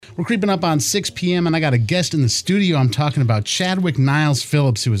We're creeping up on 6 p.m., and I got a guest in the studio. I'm talking about Chadwick Niles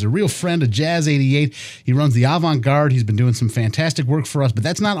Phillips, who is a real friend of Jazz88. He runs the Avant-Garde. He's been doing some fantastic work for us, but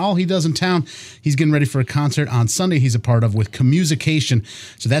that's not all he does in town. He's getting ready for a concert on Sunday he's a part of with ComMUSIcation.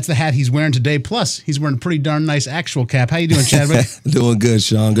 So that's the hat he's wearing today. Plus, he's wearing a pretty darn nice actual cap. How you doing, Chadwick? Doing good,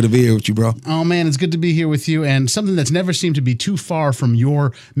 Sean. Good to be here with you, bro. Oh, man, it's good to be here with you. And something that's never seemed to be too far from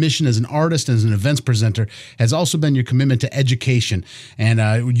your mission as an artist, as an events presenter, has also been your commitment to education. And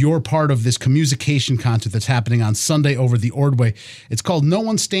you're part of this ComMUSIcation concert that's happening on Sunday over the Ordway. It's called No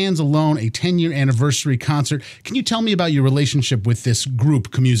One Stands Alone, a 10-year anniversary concert. Can you tell me about your relationship with this group,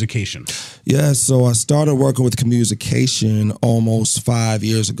 ComMUSIcation? Yeah, so I started working with ComMUSIcation almost 5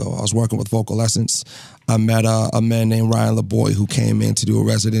 years ago. I was working with Vocal Essence. I met a man named Ryan LeBoy who came in to do a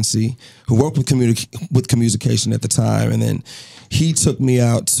residency, who worked with ComMUSIcation at the time, and then he took me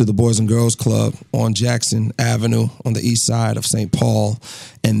out to the Boys and Girls Club on Jackson Avenue on the east side of St. Paul,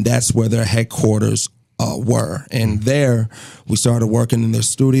 and that's where their headquarters were. And there we started working in their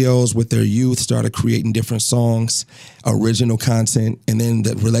studios with their youth, started creating different songs, original content, and then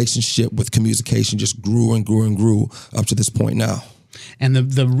the relationship with ComMUSIcation just grew and grew and grew up to this point now. And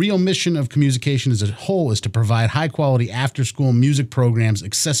the real mission of ComMUSIcation as a whole is to provide high-quality after-school music programs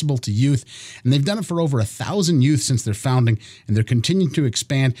accessible to youth. And they've done it for over 1,000 youth since their founding, and they're continuing to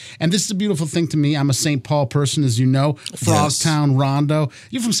expand. And this is a beautiful thing to me. I'm a St. Paul person, as you know. Frogtown, Rondo.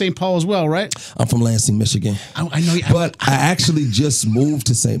 You're from St. Paul as well, right? I'm from Lansing, Michigan. I know you. But I actually just moved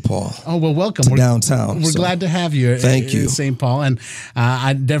to St. Paul. Oh, well, welcome. We're downtown. We're glad to have you. Thank you. St. Paul. And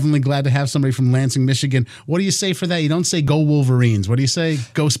I'm definitely glad to have somebody from Lansing, Michigan. What do you say for that? You don't say go Wolverines. What do you say?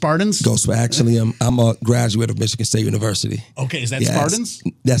 Go Spartans? Actually, I'm a graduate of Michigan State University. Okay, is that Spartans?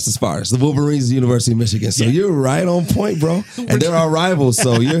 That's the Spartans. The Wolverines is the University of Michigan. So you're right on point, bro. And they're our rivals,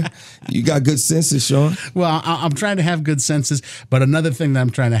 so you got good senses, Sean. Well, I'm trying to have good senses, but another thing that I'm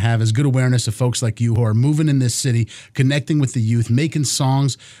trying to have is good awareness of folks like you who are moving in this city, connecting with the youth, making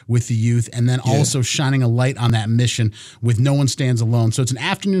songs with the youth, and then also shining a light on that mission with No One Stands Alone. So it's an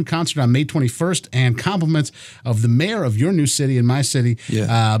afternoon concert on May 21st, and compliments of the mayor of your new city and my city.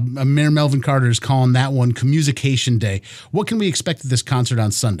 Mayor Melvin Carter is calling that one ComMUSIcation Day. What can we expect at this concert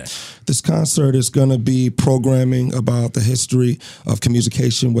on Sunday? This concert is going to be programming about the history of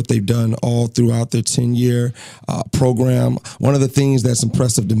ComMUSIcation, what they've done all throughout their 10-year program. One of the things that's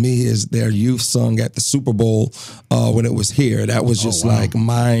impressive to me is their youth sung at the Super Bowl when it was here. That was just like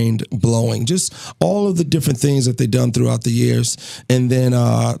mind-blowing. Just all of the different things that they've done throughout the years. And then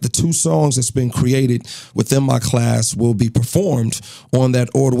the two songs that's been created within my class will be performed on that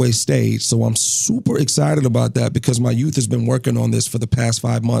Ordway stage. So I'm super excited about that because my youth has been working on this for the past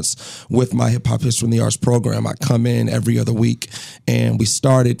 5 months with my Hip Hop History and the Arts program. I come in every other week, and we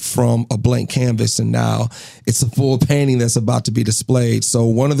started from a blank canvas, and now it's a full painting that's about to be displayed. So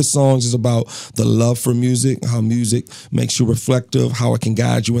one of the songs is about the love for music, how music makes you reflective, how it can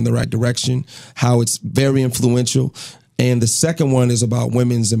guide you in the right direction, how it's very influential. And the second one is about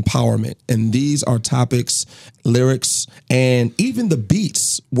women's empowerment. And these are topics, lyrics, and even the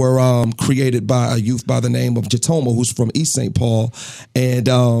beats were created by a youth by the name of Jatoma, who's from East St. Paul. And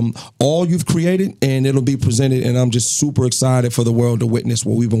all you've created, and it'll be presented. And I'm just super excited for the world to witness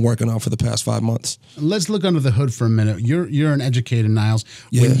what we've been working on for the past 5 months. Let's look under the hood for a minute. You're an educator, Niles.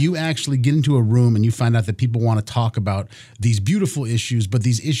 When you actually get into a room and you find out that people want to talk about these beautiful issues, but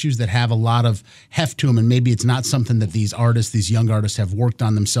these issues that have a lot of heft to them, and maybe it's not something that these young artists have worked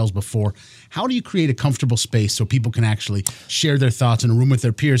on themselves before. How do you create a comfortable space so people can actually share their thoughts in a room with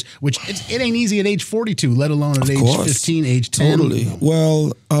their peers, which it ain't easy at age 42, let alone at age 15, age 10? Totally.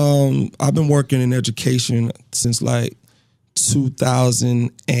 Well, I've been working in education since like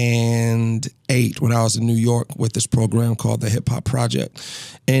 2008 when I was in New York with this program called the Hip Hop Project.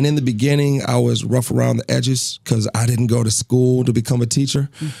 And in the beginning, I was rough around the edges because I didn't go to school to become a teacher.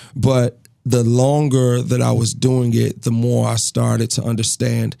 But the longer that I was doing it, the more I started to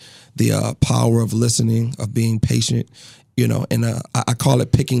understand the power of listening, of being patient, and I call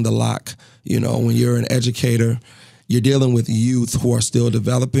it picking the lock. When you're an educator, you're dealing with youth who are still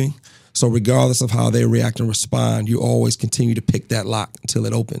developing. So regardless of how they react and respond, you always continue to pick that lock until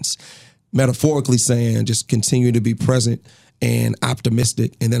it opens. Metaphorically saying, just continue to be present and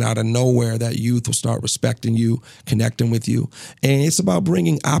optimistic, and then out of nowhere, that youth will start respecting you, connecting with you. And it's about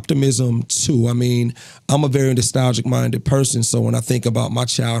bringing optimism too. I mean, I'm a very nostalgic-minded person, so when I think about my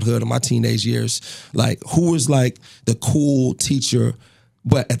childhood and my teenage years, like, who was like the cool teacher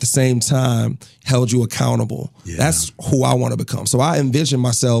but at the same time held you accountable? That's who I want to become. So I envision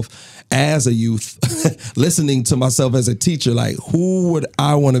myself as a youth listening to myself as a teacher, like, who would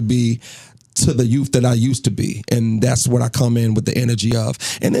I want to be to the youth that I used to be. And that's what I come in with the energy of.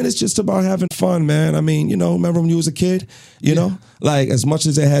 And then it's just about having fun, man. I mean, remember when you was a kid, you know, like as much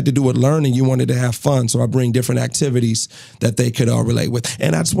as it had to do with learning, you wanted to have fun. So I bring different activities that they could all relate with.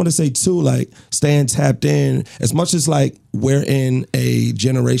 And I just want to say too, like staying tapped in, as much as like we're in a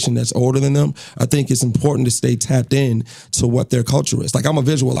generation that's older than them, I think it's important to stay tapped in to what their culture is. Like I'm a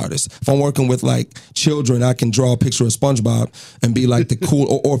visual artist. If I'm working with like children, I can draw a picture of SpongeBob and be like the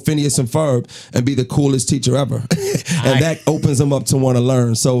cool, or Phineas and Ferb and be the coolest teacher ever. And that opens them up to want to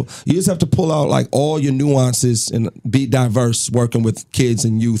learn. So you just have to pull out like all your nuances and be diverse working with kids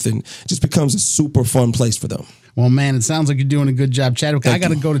and youth, and it just becomes a super fun place for them. Well, man, it sounds like you're doing a good job, Chadwick. I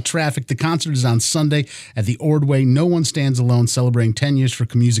got to go to traffic. The concert is on Sunday at the Ordway. No One Stands Alone, celebrating 10 years for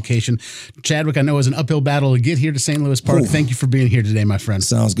ComMUSIcation. Chadwick, I know it's an uphill battle to get here to St. Louis Park. Ooh. Thank you for being here today, my friend.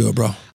 Sounds good, bro.